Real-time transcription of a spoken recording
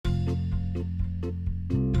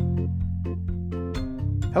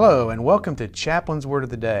Hello and welcome to Chaplain's Word of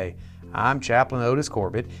the Day. I'm Chaplain Otis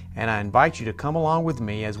Corbett and I invite you to come along with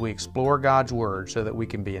me as we explore God's Word so that we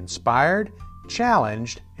can be inspired,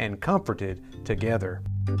 challenged, and comforted together.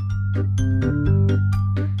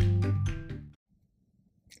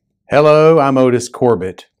 Hello, I'm Otis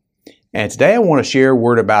Corbett and today I want to share a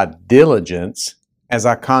word about diligence as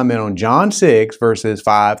I comment on John 6 verses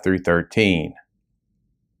 5 through 13.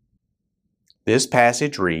 This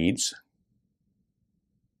passage reads,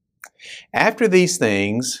 "After these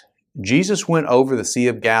things, Jesus went over the Sea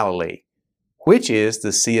of Galilee, which is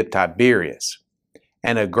the Sea of Tiberias.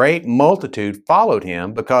 And a great multitude followed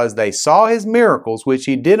him, because they saw his miracles which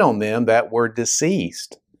he did on them that were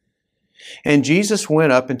deceased. And Jesus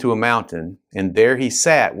went up into a mountain, and there he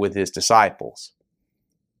sat with his disciples.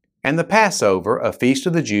 And the Passover, a feast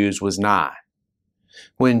of the Jews, was nigh.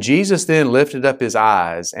 When Jesus then lifted up his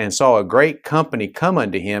eyes, and saw a great company come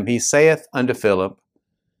unto him, he saith unto Philip,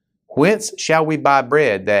 Whence shall we buy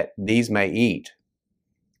bread that these may eat?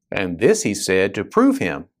 And this he said to prove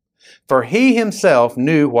him, for he himself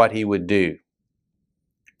knew what he would do.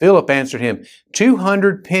 Philip answered him,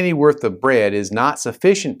 200 pennyworth of bread is not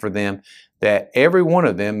sufficient for them, that every one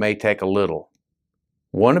of them may take a little.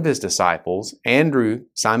 One of his disciples, Andrew,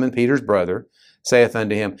 Simon Peter's brother, saith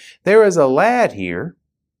unto him, There is a lad here,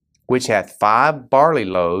 which hath 5 barley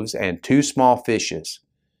loaves and 2 small fishes.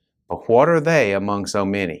 But what are they among so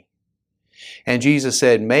many? And Jesus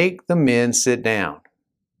said, Make the men sit down.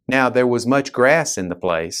 Now there was much grass in the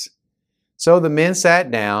place. So the men sat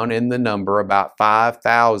down, in the number about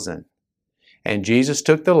 5,000. And Jesus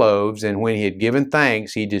took the loaves, and when he had given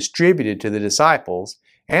thanks, he distributed to the disciples,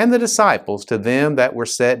 and the disciples to them that were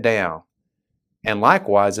set down, and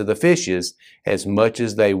likewise of the fishes, as much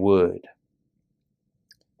as they would.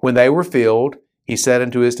 When they were filled, he said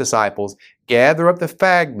unto his disciples, Gather up the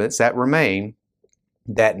fragments that remain,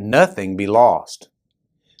 that nothing be lost.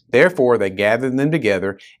 Therefore they gathered them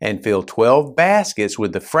together, and filled 12 baskets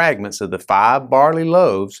with the fragments of the 5 barley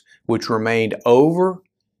loaves, which remained over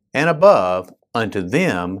and above unto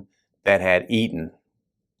them that had eaten."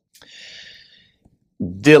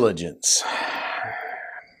 Diligence.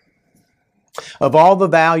 Of all the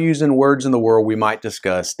values and words in the world we might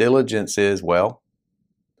discuss, diligence is, well,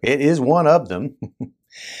 it is one of them.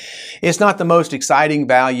 It's not the most exciting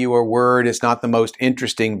value or word. It's not the most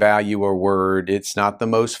interesting value or word. It's not the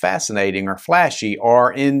most fascinating or flashy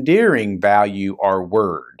or endearing value or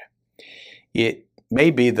word. It may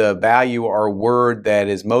be the value or word that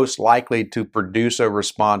is most likely to produce a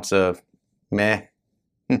response of, meh.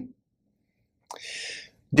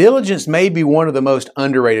 Diligence may be one of the most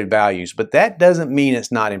underrated values, but that doesn't mean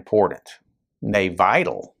it's not important, nay,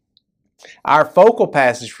 vital. Our focal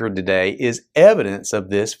passage for today is evidence of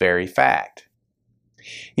this very fact.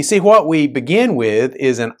 You see, what we begin with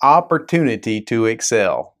is an opportunity to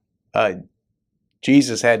excel.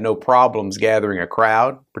 Jesus had no problems gathering a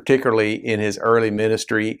crowd, particularly in his early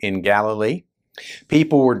ministry in Galilee.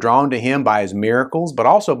 People were drawn to him by his miracles, but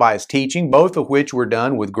also by his teaching, both of which were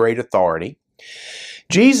done with great authority.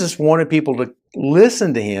 Jesus wanted people to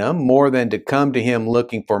listen to him more than to come to him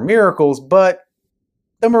looking for miracles, but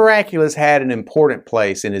the miraculous had an important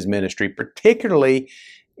place in his ministry, particularly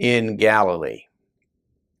in Galilee.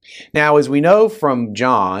 Now, as we know from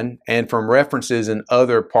John and from references in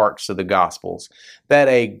other parts of the Gospels, that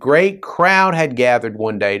a great crowd had gathered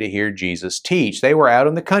one day to hear Jesus teach. They were out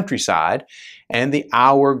in the countryside, and the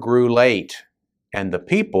hour grew late, and the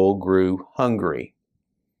people grew hungry.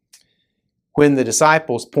 When the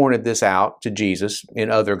disciples pointed this out to Jesus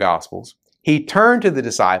in other Gospels, he turned to the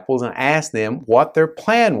disciples and asked them what their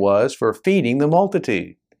plan was for feeding the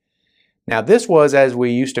multitude. Now, this was, as we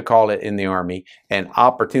used to call it in the Army, an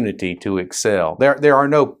opportunity to excel. There are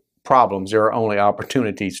no problems, there are only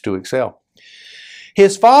opportunities to excel.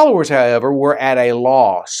 His followers, however, were at a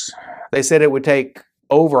loss. They said it would take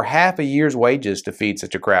over half a year's wages to feed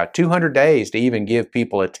such a crowd, 200 days to even give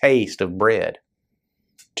people a taste of bread.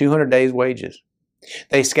 200 days' wages.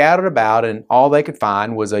 They scattered about, and all they could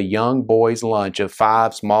find was a young boy's lunch of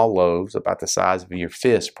 5 small loaves, about the size of your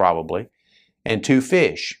fist probably, and 2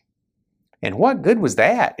 fish. And what good was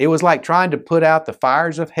that? It was like trying to put out the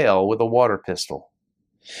fires of hell with a water pistol.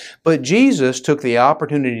 But Jesus took the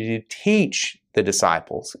opportunity to teach the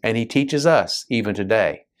disciples, and he teaches us even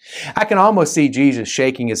today. I can almost see Jesus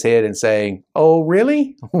shaking his head and saying, "Oh,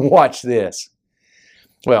 really? Watch this."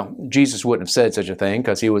 Well, Jesus wouldn't have said such a thing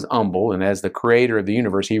because he was humble, and as the creator of the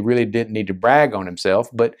universe, he really didn't need to brag on himself.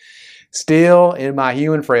 But still, in my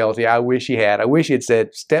human frailty, I wish he had. I wish he had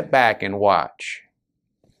said, "Step back and watch."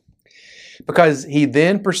 because he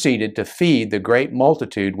then proceeded to feed the great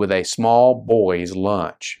multitude with a small boy's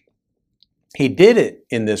lunch. He did it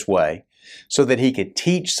in this way so that he could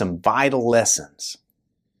teach some vital lessons.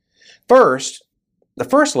 First, the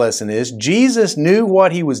first lesson is Jesus knew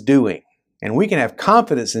what he was doing. And we can have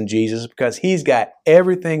confidence in Jesus because he's got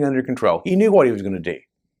everything under control. He knew what he was going to do.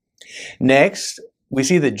 Next, we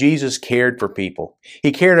see that Jesus cared for people.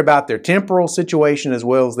 He cared about their temporal situation as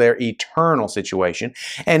well as their eternal situation.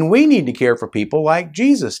 And we need to care for people like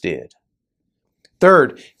Jesus did.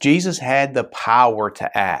 Third, Jesus had the power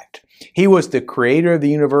to act. He was the creator of the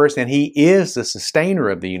universe and he is the sustainer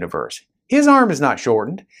of the universe. His arm is not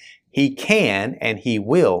shortened. He can and he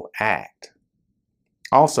will act.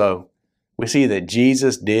 Also, we see that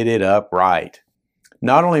Jesus did it upright.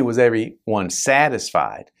 Not only was everyone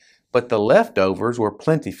satisfied, but the leftovers were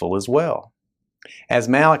plentiful as well. As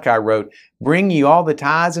Malachi wrote, "Bring ye all the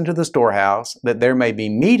tithes into the storehouse, that there may be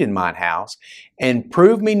meat in mine house, and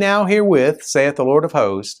prove me now herewith, saith the Lord of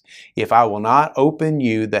hosts, if I will not open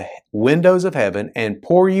you the windows of heaven, and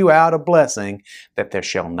pour you out a blessing, that there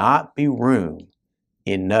shall not be room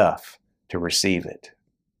enough to receive it."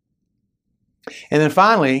 And then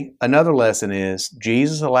finally, another lesson is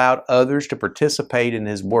Jesus allowed others to participate in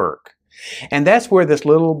his work. And that's where this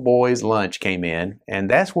little boy's lunch came in, and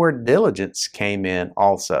that's where diligence came in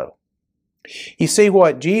also. You see,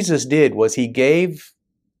 what Jesus did was he gave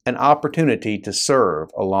an opportunity to serve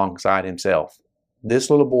alongside himself.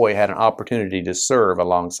 This little boy had an opportunity to serve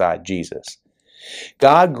alongside Jesus.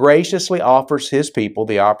 God graciously offers his people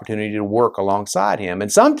the opportunity to work alongside him.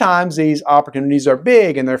 And sometimes these opportunities are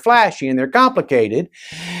big and they're flashy and they're complicated.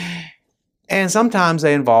 And sometimes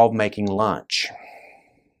they involve making lunch.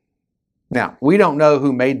 Now, we don't know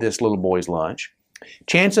who made this little boy's lunch.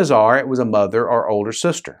 Chances are it was a mother or older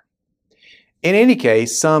sister. In any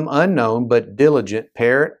case, some unknown but diligent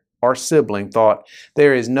parent or sibling thought,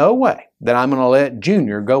 there is no way that I'm going to let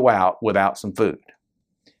Junior go out without some food.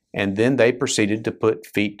 And then they proceeded to put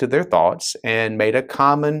feet to their thoughts and made a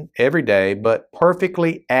common, everyday, but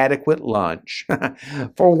perfectly adequate lunch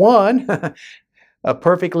for one. A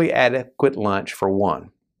perfectly adequate lunch for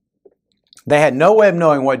one. They had no way of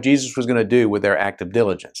knowing what Jesus was going to do with their act of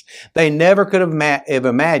diligence. They never could have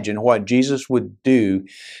imagined what Jesus would do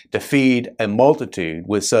to feed a multitude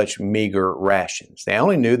with such meager rations. They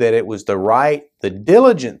only knew that it was the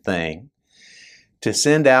diligent thing to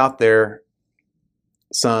send out their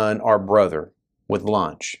son or brother with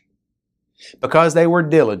lunch. Because they were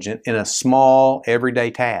diligent in a small, everyday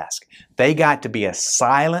task, they got to be a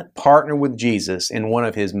silent partner with Jesus in one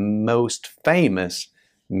of his most famous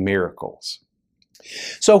miracles.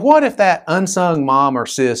 So what if that unsung mom or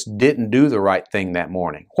sis didn't do the right thing that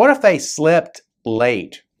morning? What if they slept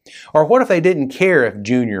late? Or what if they didn't care if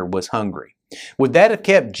Junior was hungry? Would that have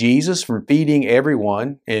kept Jesus from feeding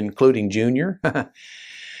everyone, including Junior?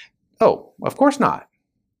 Oh, of course not.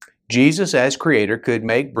 Jesus, as creator, could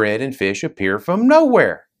make bread and fish appear from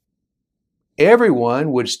nowhere.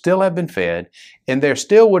 Everyone would still have been fed, and there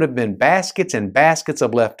still would have been baskets and baskets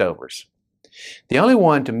of leftovers. The only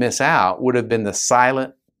one to miss out would have been the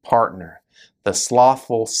silent partner, the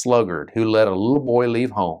slothful sluggard who let a little boy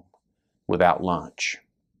leave home without lunch.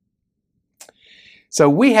 So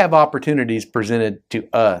we have opportunities presented to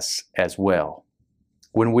us as well.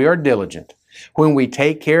 When we are diligent, when we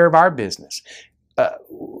take care of our business,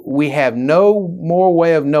 we have no more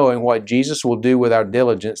way of knowing what Jesus will do with our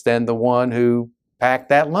diligence than the one who packed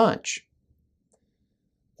that lunch.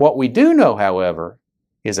 What we do know, however,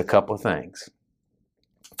 is a couple of things.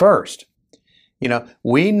 First,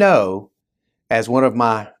 we know, as one of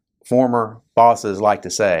my former bosses like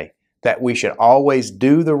to say, that we should always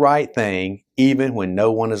do the right thing even when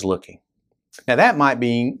no one is looking. Now that might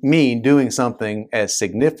mean doing something as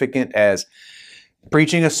significant as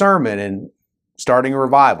preaching a sermon and starting a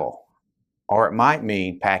revival, or it might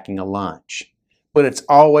mean packing a lunch. But it's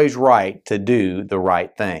always right to do the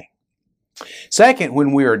right thing. Second,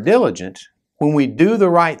 when we are diligent, when we do the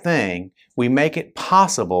right thing, we make it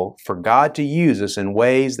possible for God to use us in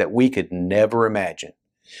ways that we could never imagine.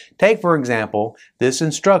 Take, for example, this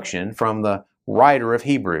instruction from the writer of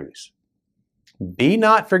Hebrews. Be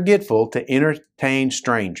not forgetful to entertain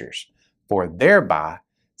strangers, for thereby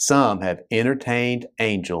some have entertained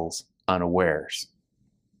angels unawares.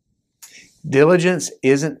 Diligence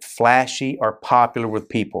isn't flashy or popular with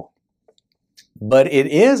people, but it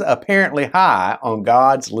is apparently high on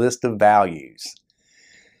God's list of values.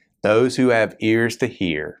 Those who have ears to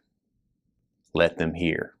hear, let them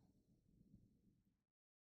hear.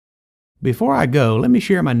 Before I go, let me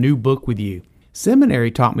share my new book with you.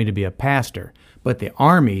 Seminary taught me to be a pastor, but the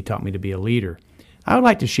Army taught me to be a leader. I would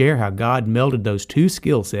like to share how God melded those two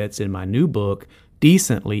skill sets in my new book,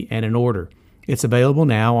 Decently and in Order. It's available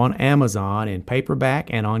now on Amazon in paperback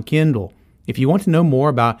and on Kindle. If you want to know more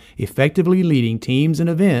about effectively leading teams and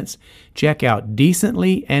events, check out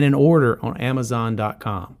Decently and in Order on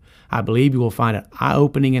Amazon.com. I believe you will find it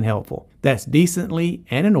eye-opening and helpful. That's Decently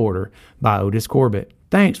and in Order by Otis Corbett.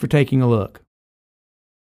 Thanks for taking a look.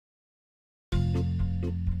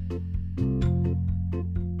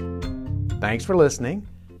 Thanks for listening.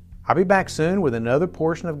 I'll be back soon with another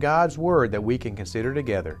portion of God's Word that we can consider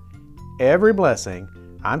together. Every blessing.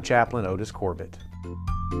 I'm Chaplain Otis Corbett.